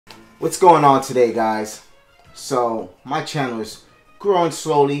What's going on today, guys? So my channel is growing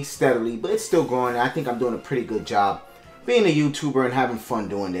slowly, steadily, but it's still growing. I think I'm doing a pretty good job being a YouTuber and having fun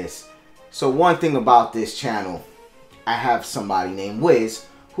doing this. So one thing about this channel, I have somebody named Wiz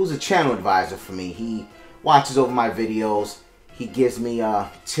who's a channel advisor for me. He watches over my videos. He gives me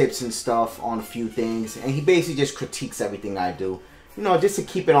tips and stuff on a few things, and he basically just critiques everything I do. You know, just to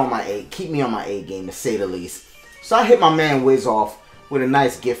keep me on my A game, to say the least. So I hit my man Wiz off with a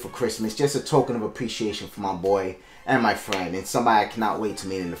nice gift for Christmas, just a token of appreciation for my boy and my friend, and somebody I cannot wait to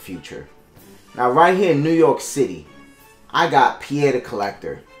meet in the future. Now, right here in New York City, I got Pierre the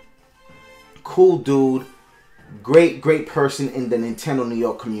Collector. Cool dude, great person in the Nintendo New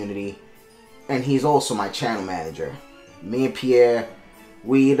York community, and he's also my channel manager. Me and Pierre,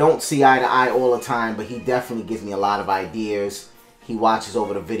 we don't see eye to eye all the time, but he definitely gives me a lot of ideas. He watches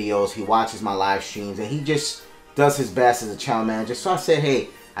over the videos, he watches my live streams, and he just does his best as a channel manager. So I said, hey,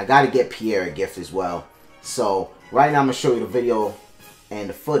 I got to get Pierre a gift as well. So right now I'm going to show you the video and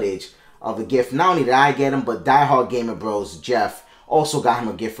the footage of the gift. Not only did I get him, but Die Hard Gamer Bros Jeff also got him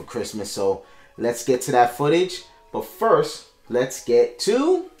a gift for Christmas. So let's get to that footage. But first, let's get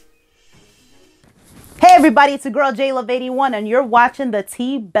to... Hey everybody, it's your girl JLove81 and you're watching the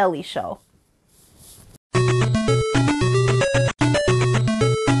T Belly Show.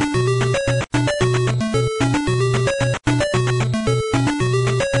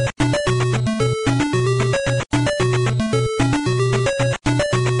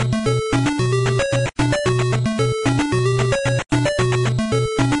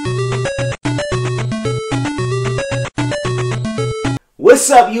 What's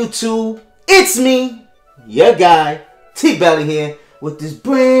up, YouTube? It's me, your guy, T Belly here, with this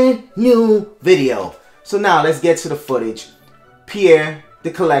brand new video. So now let's get to the footage. Pierre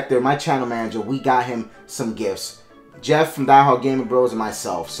the Collector, my channel manager, we got him some gifts. Jeff from Die Hard Gamer Bros and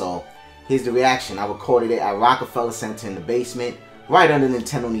myself. So here's the reaction. I recorded it at Rockefeller Center in the basement, right under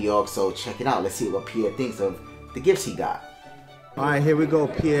Nintendo New York. So check it out. Let's see what Pierre thinks of the gifts he got. Alright, here we go,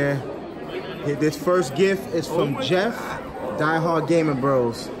 Pierre. This first gift is from Jeff, Die Hard Gamer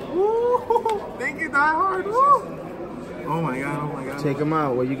Bros. Woo! Thank you, Die Hard. Woo! Oh my god, oh my god. Take him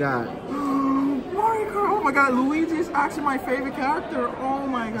out. What you got? Mario Kart. Oh my god, Luigi is actually my favorite character. Oh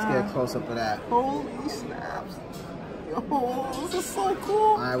my god. Let's get a close up of that. Holy snaps. Yo, this is so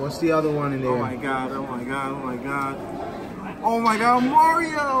cool. Alright, what's the other one in there? Oh my god, oh my god, oh my god. Oh my god,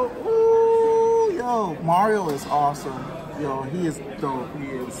 Mario. Ooh, yo, Mario is awesome. Yo, he is dope. He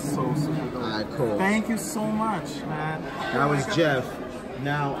is so super dope. Alright, cool. Thank you so much, man. That was Jeff.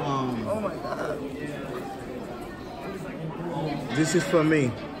 Now, Oh my god. this is for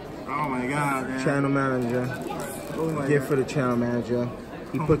me, Oh my god, man. channel manager. Oh my Gift god. for the channel manager.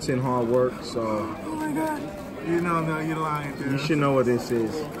 He puts in hard work, so Oh my god. You know, no, you're lying, dude. you should know what this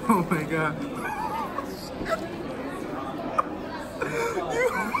is. Oh my god.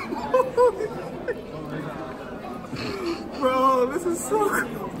 Bro, this is so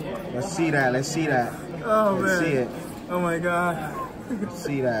cool. Let's see that. Let's see that. Oh Let's man. see it. Oh my god. Let's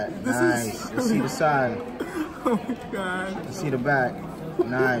see that. This is Nice. so Let's see the side. Oh my god. Let's see the back.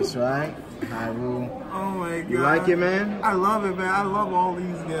 Nice, right? Hyrule. Oh my god. You like it, man? I love it, man. I love all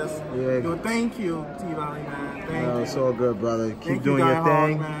these gifts. Yeah. Yo, thank you, T-Valley, man. Thank No, you. it's all good, brother. Keep Thank doing you, your Die Hard,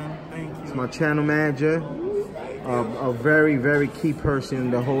 thing. man. Thank you. It's my channel manager. A very key person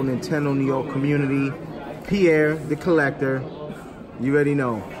in the whole Nintendo New York community. Pierre the Collector. You already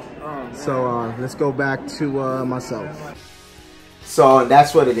know. So let's go back to myself. So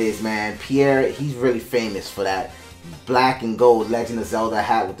that's what it is, man. Pierre, he's really famous for that black and gold Legend of Zelda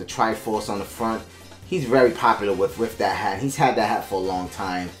hat with the Triforce on the front. He's very popular with that hat. He's had that hat for a long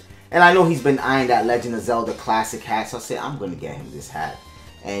time. And I know he's been eyeing that Legend of Zelda classic hat, so I said, I'm going to get him this hat.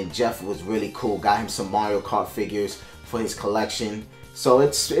 And Jeff was really cool. Got him some Mario Kart figures for his collection. So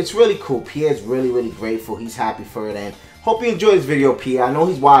it's really cool. Pierre's really grateful. He's happy for it. And hope you enjoyed this video, Pierre. I know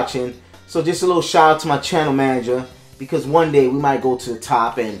he's watching. So just a little shout out to my channel manager, because one day we might go to the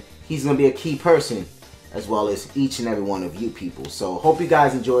top and he's going to be a key person, as well as each and every one of you people. So hope you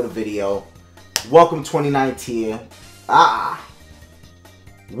guys enjoyed the video. Welcome 2019.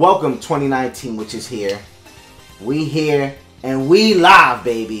 Welcome 2019, which is here. We here and we live,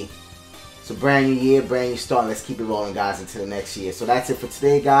 baby. It's a brand new year, brand new start. Let's keep it rolling, guys, into the next year. So that's it for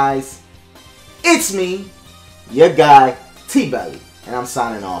today, guys. It's me, your guy, T Belly, and I'm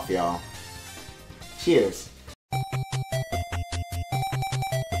signing off, y'all. Cheers.